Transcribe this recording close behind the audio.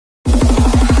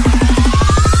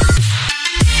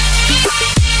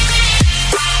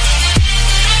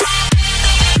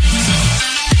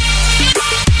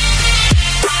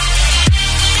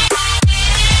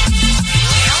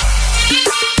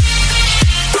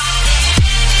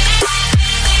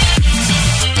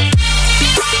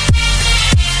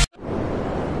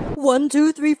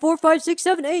2, 3, 4, 5, 6,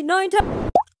 7, 8, 9, 10.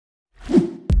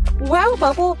 Wow,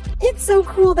 Bubble, it's so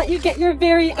cool that you get your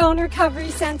very own recovery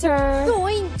center.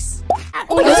 Yoinks!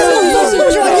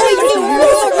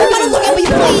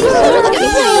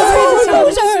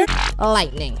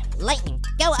 Lightning, lightning,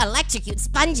 go electrocute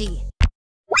Spongy.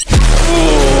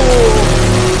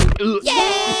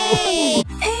 Yay!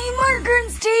 Hey, Marker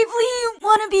and Stapley,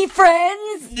 wanna be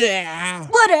friends? Yeah.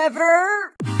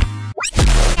 Whatever.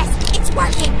 Yes, it's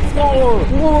working. Oh,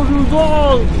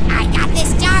 I got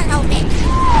this jar open.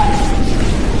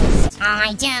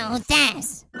 I do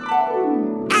this.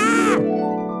 Ah!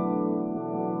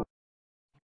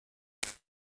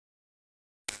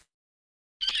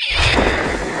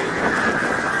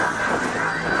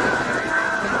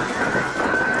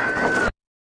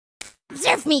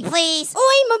 Observe me, please.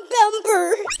 I'm a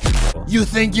bumper! you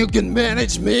think you can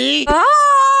manage me? Not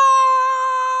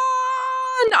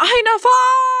enough.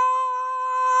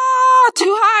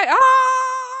 Too high.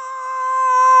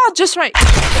 Just right.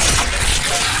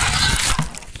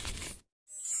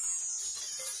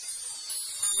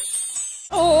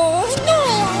 Oh no!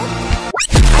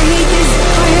 I hate this.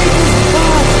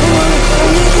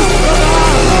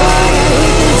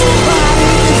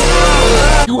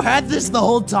 You had this the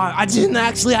whole time. I didn't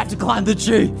actually have to climb the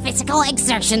tree. Physical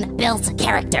exertion builds a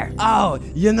character. Oh,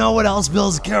 you know what else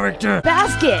builds character?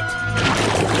 Basket!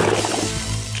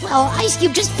 Well, Ice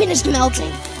Cube just finished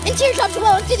melting, and Teardrop's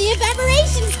well into the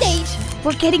evaporation stage.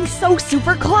 We're getting so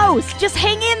super close. Just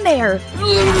hang in there.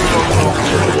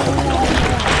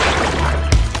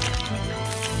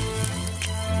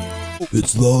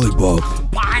 It's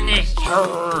Lollipop. Punish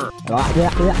her!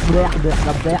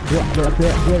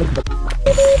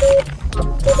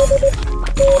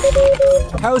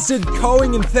 How's it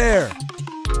going in there?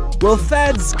 Well,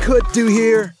 Thad's could do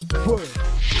here.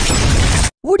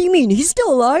 What do you mean? He's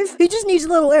still alive? He just needs a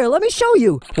little air. Let me show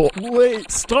you.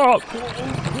 Wait, stop.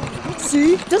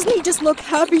 See? Doesn't he just look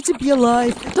happy to be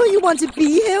alive? Don't you want to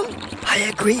be him? I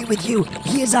agree with you.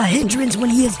 He is a hindrance when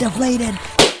he is deflated.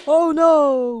 Oh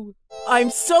no! I'm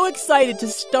so excited to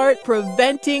start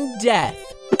preventing death.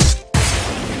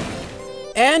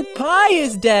 And Pie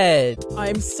is dead.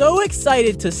 I'm so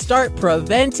excited to start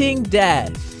preventing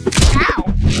death.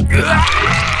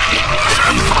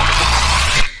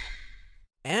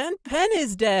 And Pen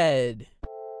is dead.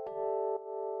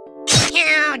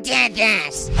 You did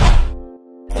this.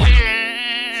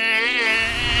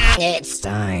 It's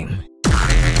time.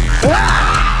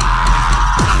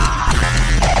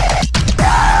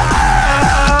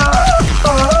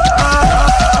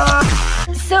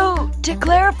 So, to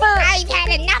clarify... I've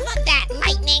had enough of that,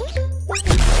 Lightning.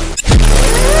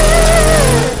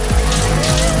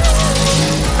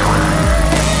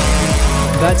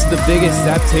 That's the biggest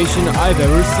adaptation I've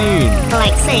ever seen.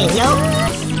 Like saying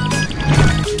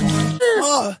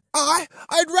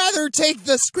I'd rather take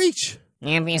the screech.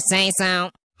 If you say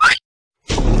so.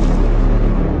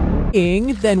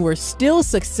 Then we're still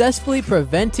successfully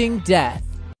preventing death.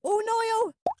 Oh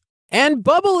no! And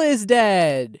Bubble is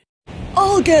dead.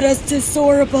 I'll get us to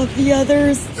soar above the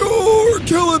others. You're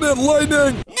killing it,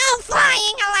 Lightning. No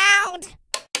flying allowed.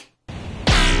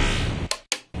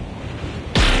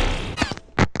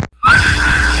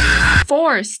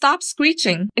 Four, stop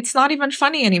screeching. It's not even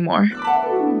funny anymore.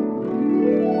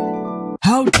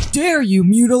 How dare you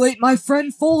mutilate my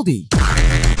friend Foldy?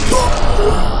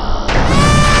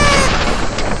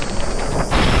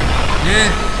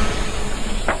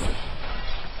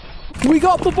 We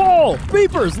got the ball!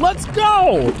 Beepers, let's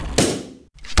go!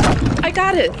 I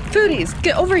got it. Foodies,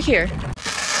 get over here.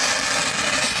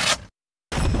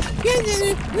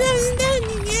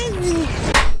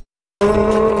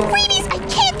 Freebies, I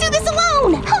can't do this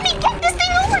alone. Help me get this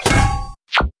thing over here.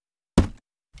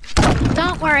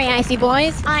 Don't worry, Icy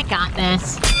Boys. I got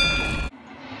this.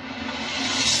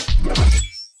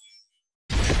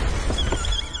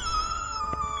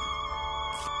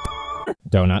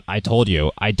 Donut, I told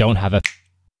you, I don't have a...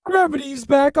 Gravity's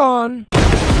back on.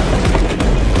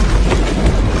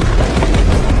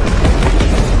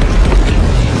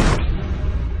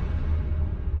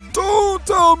 Don't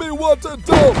tell me what to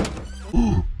do.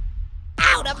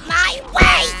 Out of my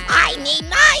way! I need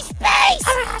my space!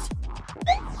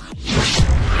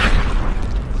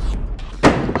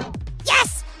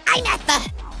 Yes! I'm at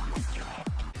the...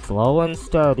 Slow and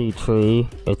steady, Tree.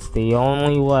 It's the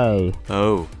only way.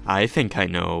 Oh, I think I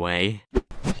know a way.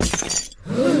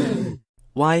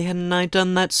 Why hadn't I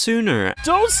done that sooner?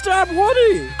 Don't stab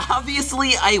Woody!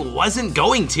 Obviously, I wasn't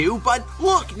going to, but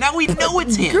look, now we know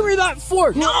it's him. Give me that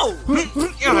fork! No!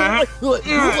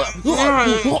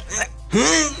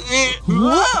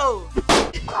 Whoa!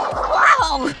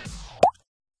 Whoa!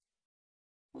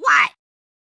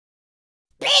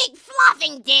 Big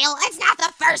fluffing deal. It's not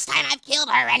the first time I've killed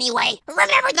her anyway.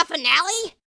 Remember the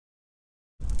finale?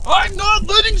 I'm not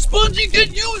letting Spongy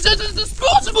get used as a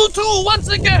disposable tool once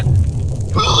again!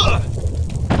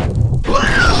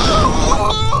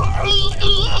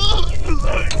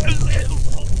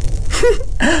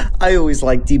 I always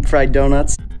like deep fried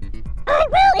donuts. I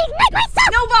will ignite myself!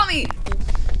 No, Mommy!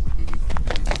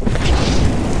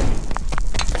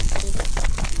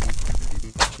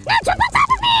 Not jump on top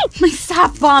of me! My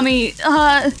stop, Mommy.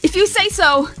 If you say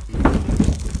so.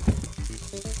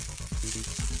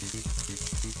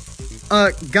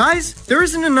 Guys, there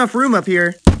isn't enough room up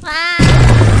here.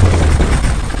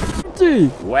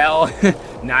 Well,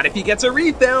 not if he gets a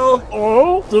refill.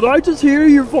 Oh, did I just hear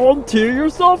you volunteer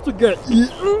yourself to get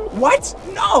eaten? What?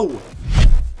 No!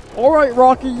 All right,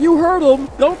 Rocky, you heard him.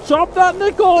 Don't chop that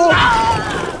nickel.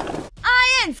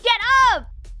 Irons, get up!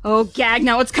 Oh, gag,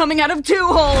 now it's coming out of 2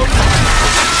 holes.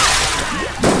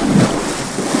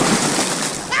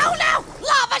 Oh no!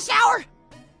 Lava shower!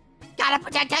 Gotta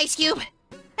protect Ice Cube.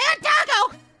 And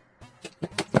Taco!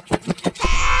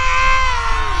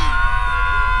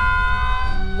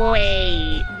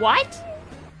 Wait, what?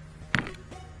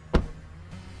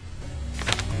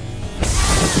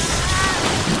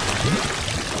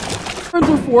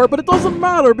 Are for it, but it doesn't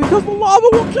matter because the lava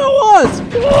will kill us.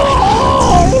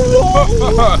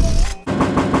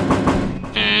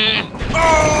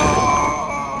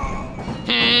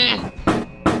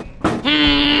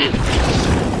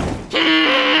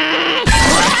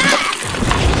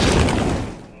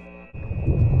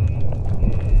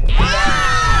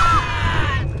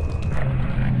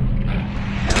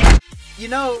 You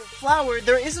know, Flower,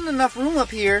 there isn't enough room up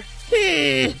here.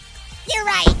 You're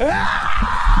right.